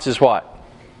response is what?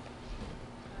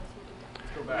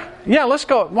 Let's go back. Yeah, let's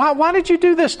go. Why did you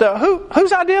do this, though?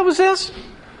 Whose idea was this?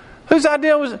 Whose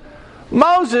idea was it?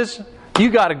 Moses, you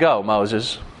got to go,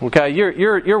 Moses. Okay,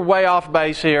 you're way off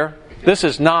base here. This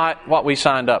is not what we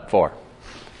signed up for.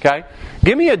 Okay,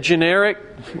 give me a generic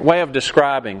way of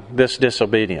describing this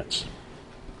disobedience.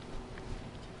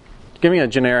 Give me a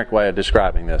generic way of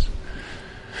describing this.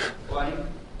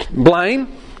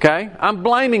 Blame. Okay, I'm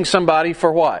blaming somebody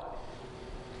for what?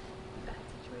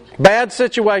 Bad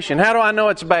situation. How do I know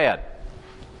it's bad?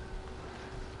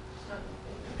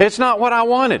 It's not what I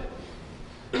wanted.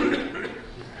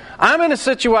 I'm in a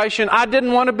situation I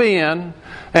didn't want to be in,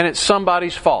 and it's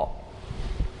somebody's fault.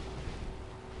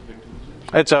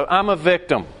 I'm a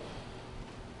victim.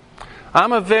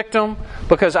 I'm a victim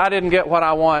because I didn't get what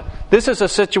I want. This is a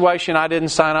situation I didn't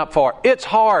sign up for. It's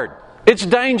hard. It's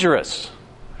dangerous.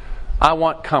 I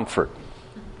want comfort.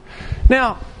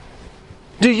 Now,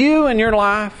 do you in your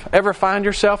life ever find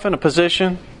yourself in a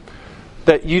position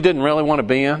that you didn't really want to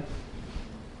be in?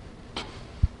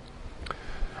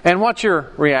 And what's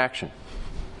your reaction?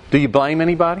 Do you blame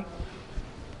anybody?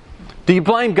 Do you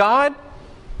blame God?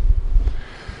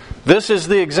 This is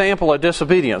the example of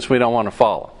disobedience we don't want to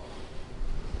follow.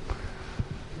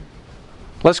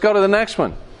 Let's go to the next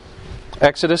one.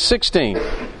 Exodus 16.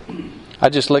 I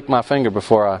just licked my finger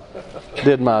before I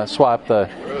did my swipe.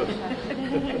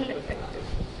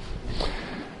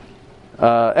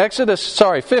 Exodus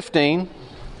 15,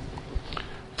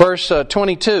 verse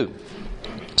 22.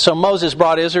 So Moses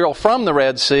brought Israel from the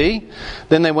Red Sea.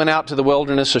 Then they went out to the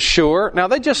wilderness of Shur. Now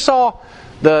they just saw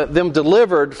them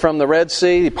delivered from the Red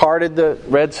Sea. They parted the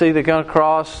Red Sea. They're going to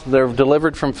cross. They're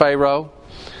delivered from Pharaoh.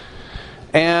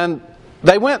 And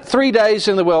they went 3 days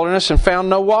in the wilderness and found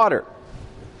no water.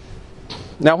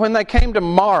 Now when they came to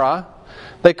Marah,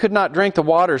 they could not drink the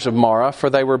waters of Marah, for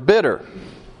they were bitter.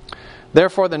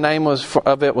 Therefore the name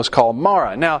of it was called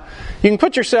Marah. Now, you can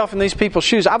put yourself in these people's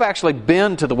shoes. I've actually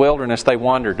been to the wilderness they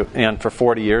wandered in for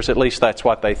 40 years. At least that's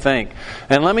what they think.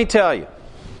 And let me tell you,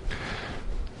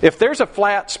 if there's a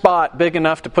flat spot big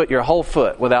enough to put your whole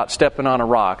foot without stepping on a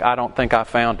rock, I don't think I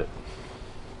found it.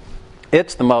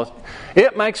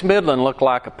 It makes Midland look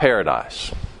like a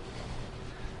paradise.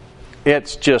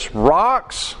 It's just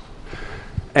rocks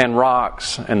and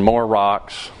more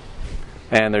rocks.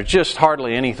 And there's just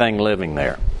hardly anything living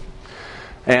there.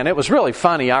 And it was really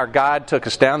funny. Our guide took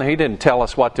us down there. He didn't tell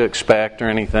us what to expect or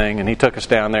anything. And he took us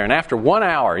down there. And after 1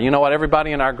 hour, you know what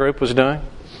everybody in our group was doing?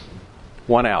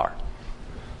 1 hour.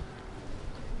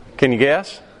 Can you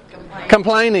guess?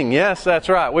 Complaining. Yes, that's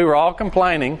right. We were all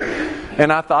complaining.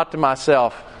 And I thought to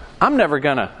myself, I'm never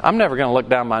gonna look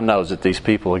down my nose at these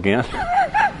people again.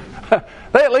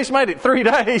 They at least made it 3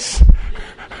 days.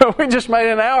 We just made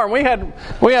an hour, and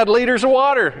we had liters of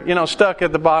water, stuck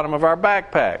at the bottom of our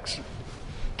backpacks.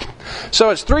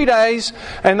 So it's 3 days,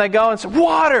 and they go and say,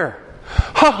 water!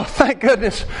 Oh, thank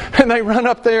goodness! And they run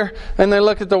up there, and they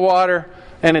look at the water,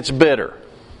 and it's bitter.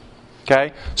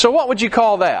 Okay? So what would you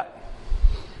call that?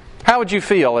 How would you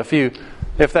feel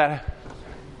if that...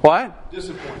 What?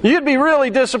 Disappointed. You'd be really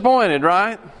disappointed,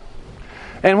 right?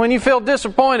 And when you feel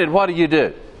disappointed, what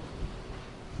do?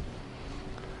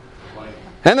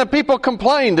 And the people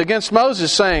complained against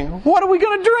Moses, saying, what are we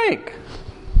going to drink?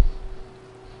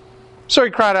 So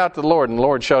he cried out to the Lord, and the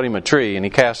Lord showed him a tree, and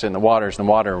he cast it in the waters, and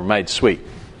the water were made sweet.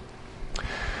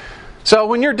 So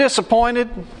when you're disappointed,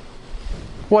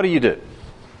 what do?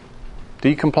 Do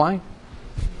you complain?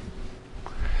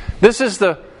 This is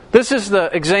the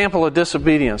example of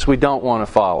disobedience we don't want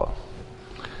to follow.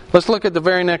 Let's look at the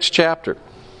very next chapter.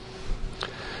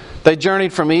 They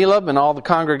journeyed from Elim, and all the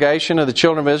congregation of the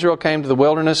children of Israel came to the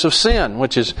wilderness of Sin,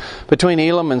 which is between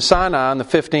Elim and Sinai, on the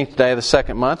 15th day of the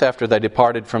second month after they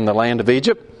departed from the land of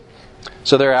Egypt.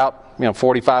 So they're out,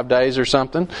 45 days or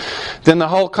something. Then the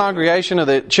whole congregation of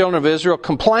the children of Israel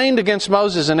complained against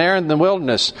Moses and Aaron in the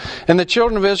wilderness. And the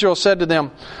children of Israel said to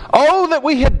them, oh, that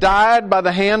we had died by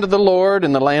the hand of the Lord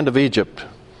in the land of Egypt,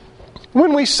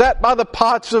 when we sat by the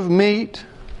pots of meat,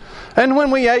 and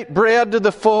when we ate bread to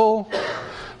the full.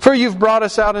 For you've brought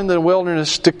us out into the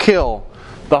wilderness to kill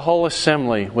the whole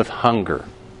assembly with hunger.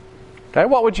 Okay,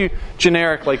 what would you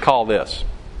generically call this?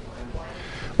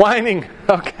 Whining.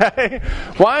 Okay,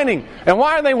 whining. And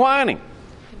why are they whining?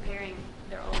 Comparing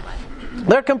their old life.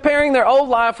 They're comparing their old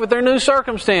life with their new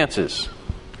circumstances.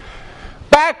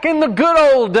 Back in the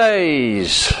good old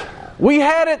days, we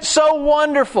had it so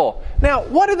wonderful. Now,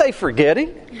 what are they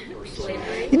forgetting?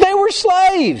 They were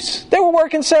slaves. They were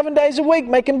working 7 days a week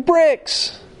making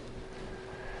bricks.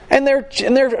 And their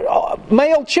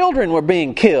male children were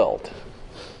being killed.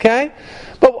 Okay?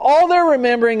 But all they're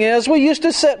remembering is, we used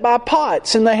to sit by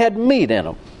pots and they had meat in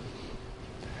them.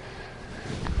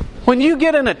 When you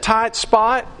get in a tight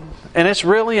spot and it's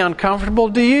really uncomfortable,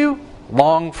 do you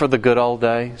long for the good old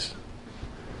days?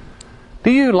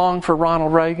 Do you long for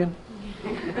Ronald Reagan?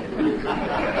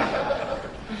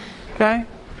 Okay?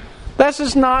 This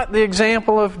is not the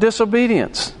example of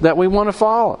disobedience that we want to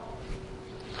follow.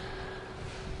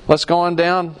 Let's go on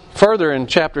down further in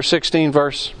chapter 16,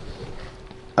 verse,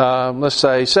 let's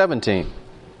say 17.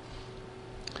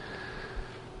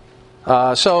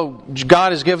 So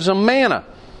God has given them manna.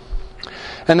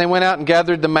 And they went out and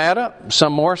gathered the manna,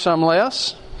 some more, some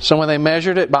less. So when they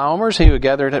measured it by omers, he who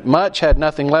gathered it much had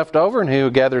nothing left over, and he who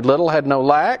gathered little had no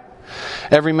lack.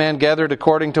 Every man gathered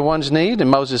according to one's need. And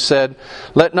Moses said,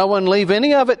 "Let no one leave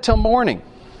any of it till morning."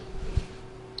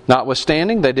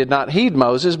 Notwithstanding, they did not heed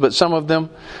Moses, but some of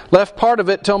them left part of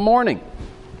it till morning.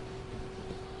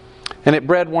 And it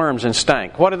bred worms and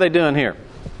stank. What are they doing here?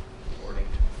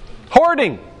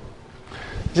 Hoarding.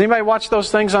 Does anybody watch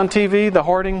those things on TV, the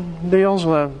hoarding deals?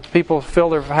 People fill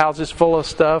their houses full of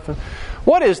stuff.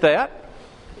 What is that?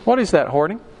 What is that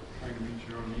hoarding?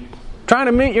 Trying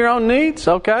to meet your own needs,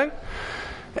 okay.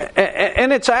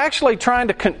 And it's actually trying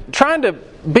to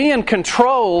be in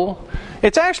control.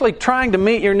 It's actually trying to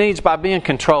meet your needs by being in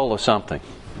control of something.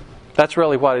 That's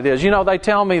really what it is. You know, they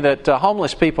tell me that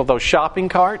homeless people, those shopping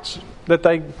carts that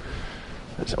they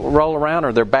roll around,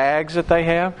 or their bags that they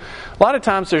have, a lot of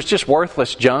times there's just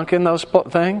worthless junk in those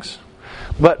things.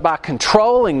 But by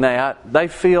controlling that, they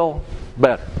feel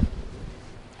better.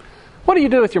 What do you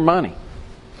do with your money?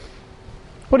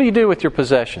 What do you do with your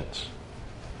possessions?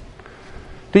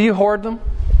 Do you hoard them?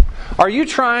 Are you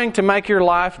trying to make your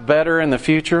life better in the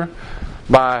future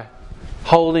by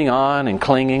holding on and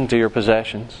clinging to your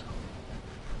possessions?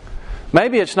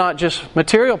 Maybe it's not just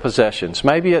material possessions.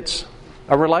 Maybe it's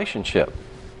a relationship,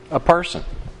 a person.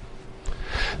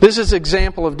 This is an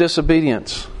example of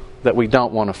disobedience that we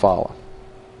don't want to follow.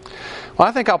 Well,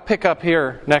 I think I'll pick up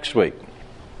here next week.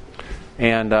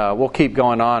 And we'll keep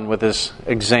going on with these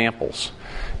examples.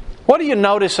 What do you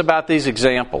notice about these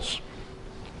examples?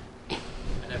 I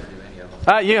never do any of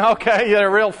them. Okay,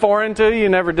 they're real foreign to you. You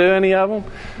never do any of them?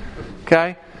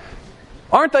 Okay.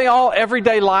 Aren't they all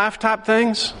everyday life type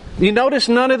things? You notice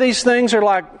none of these things are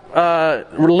like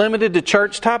limited to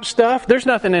church type stuff? There's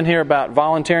nothing in here about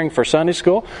volunteering for Sunday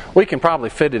school. We can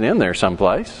probably fit it in there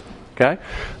someplace. Okay,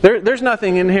 there's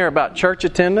nothing in here about church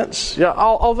attendance. Yeah,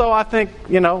 although I think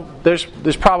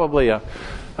there's probably a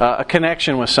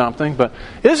connection with something. But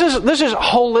this is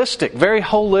holistic, very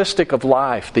holistic of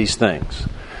life. These things,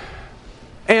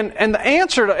 and the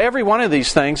answer to every one of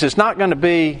these things is not going to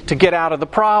be to get out of the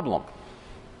problem.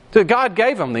 God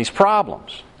gave them these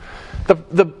problems.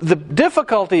 The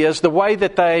difficulty is the way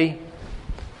that they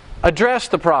address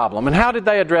the problem. And how did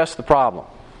they address the problem?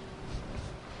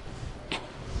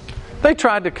 They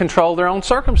tried to control their own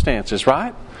circumstances,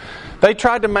 right? They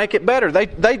tried to make it better.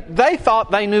 They thought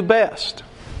they knew best.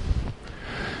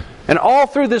 And all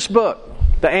through this book,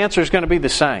 the answer is going to be the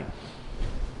same.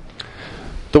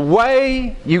 The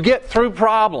way you get through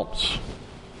problems,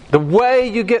 the way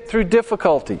you get through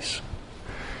difficulties,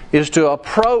 is to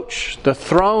approach the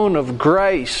throne of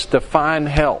grace to find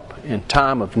help in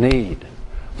time of need.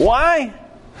 Why?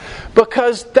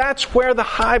 Because that's where the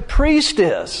high priest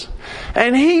is.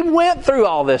 And he went through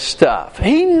all this stuff.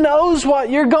 He knows what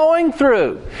you're going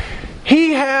through.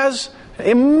 He has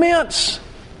immense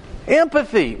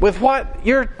empathy with what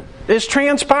is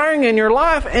transpiring in your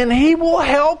life, and he will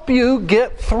help you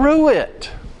get through it.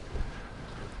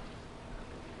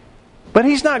 But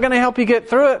he's not going to help you get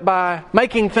through it by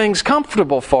making things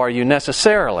comfortable for you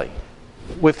necessarily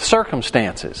with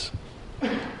circumstances.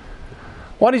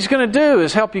 What he's going to do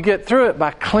is help you get through it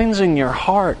by cleansing your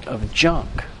heart of junk.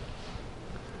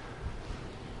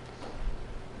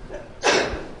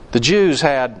 The Jews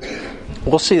had,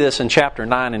 we'll see this in chapter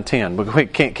 9 and 10, but we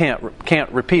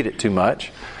can't repeat it too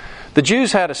much. The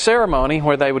Jews had a ceremony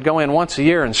where they would go in once a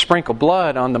year and sprinkle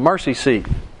blood on the mercy seat.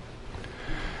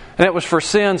 And it was for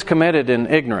sins committed in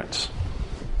ignorance.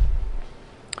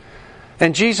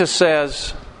 And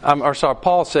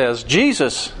Paul says,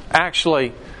 Jesus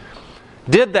actually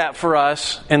did that for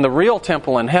us in the real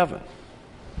temple in heaven.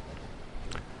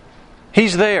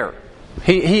 He's there.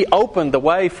 He opened the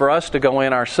way for us to go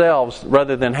in ourselves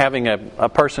rather than having a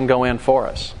person go in for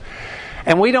us.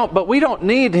 And we don't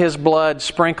need His blood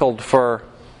sprinkled for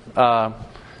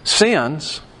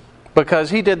sins, because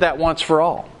He did that once for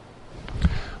all.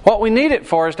 What we need it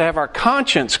for is to have our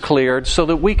conscience cleared so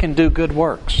that we can do good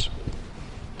works.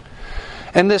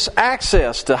 And this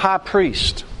access to high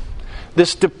priest,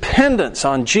 this dependence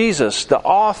on Jesus, the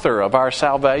author of our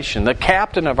salvation, the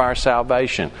captain of our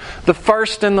salvation, the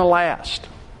first and the last,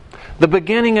 the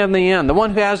beginning and the end, the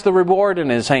one who has the reward in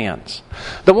His hands,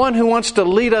 the one who wants to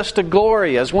lead us to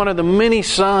glory as one of the many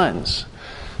sons.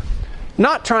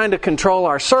 Not trying to control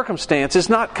our circumstances,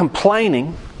 not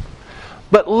complaining,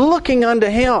 but looking unto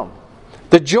Him.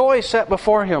 The joy set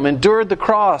before Him, endured the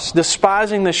cross,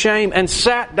 despising the shame, and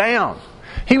sat down.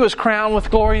 He was crowned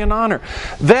with glory and honor.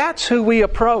 That's who we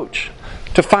approach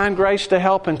to find grace to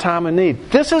help in time of need.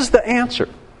 This is the answer.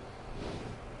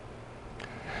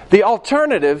 The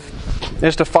alternative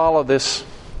is to follow this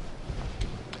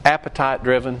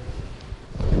appetite-driven,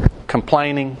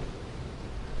 complaining,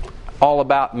 all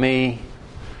about me,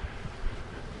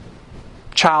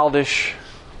 childish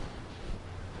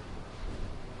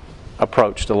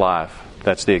approach to life.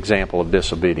 That's the example of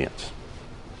disobedience.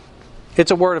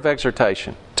 It's a word of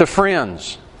exhortation to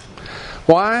friends.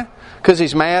 Why? Because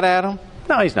he's mad at them?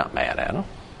 No, he's not mad at them.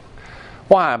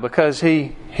 Why? Because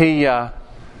he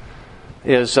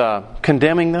is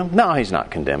condemning them? No, he's not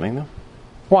condemning them.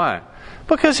 Why?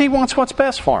 Because he wants what's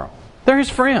best for them. They're his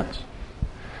friends.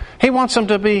 He wants them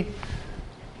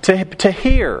to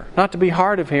hear, not to be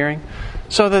hard of hearing,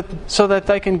 so that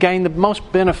they can gain the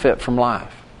most benefit from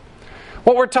life.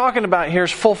 What we're talking about here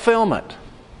is fulfillment.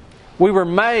 We were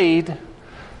made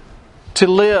to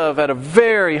live at a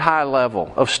very high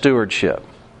level of stewardship.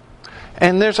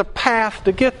 And there's a path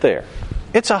to get there.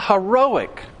 It's a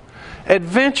heroic,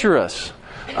 adventurous,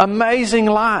 amazing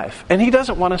life. And He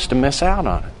doesn't want us to miss out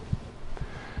on it.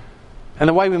 And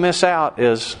the way we miss out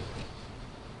is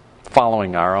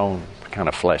following our own kind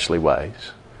of fleshly ways.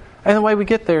 And the way we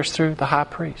get there is through the high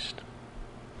priest.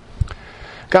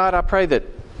 God, I pray that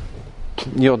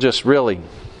You'll just really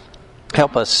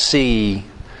help us see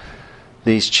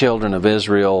these children of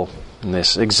Israel and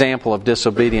this example of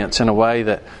disobedience in a way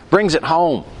that brings it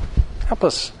home. Help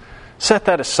us set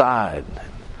that aside.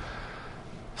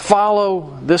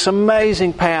 Follow this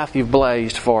amazing path You've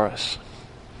blazed for us.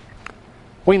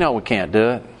 We know we can't do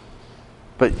it,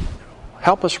 but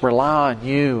help us rely on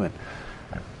You and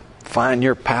find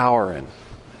Your power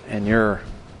and Your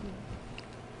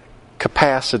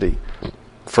capacity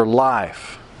for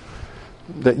life,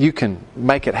 that You can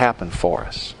make it happen for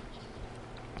us.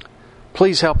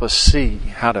 Please help us see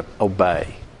how to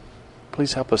obey.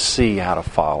 Please help us see how to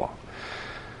follow.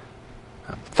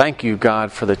 Thank You,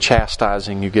 God, for the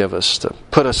chastising You give us to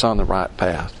put us on the right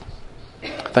path.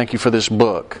 Thank You for this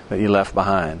book that You left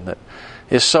behind that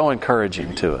is so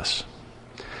encouraging to us,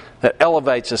 that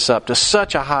elevates us up to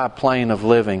such a high plane of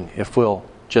living if we'll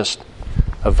just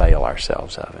avail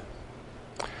ourselves of it.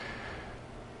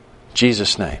 In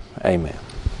Jesus' name, amen.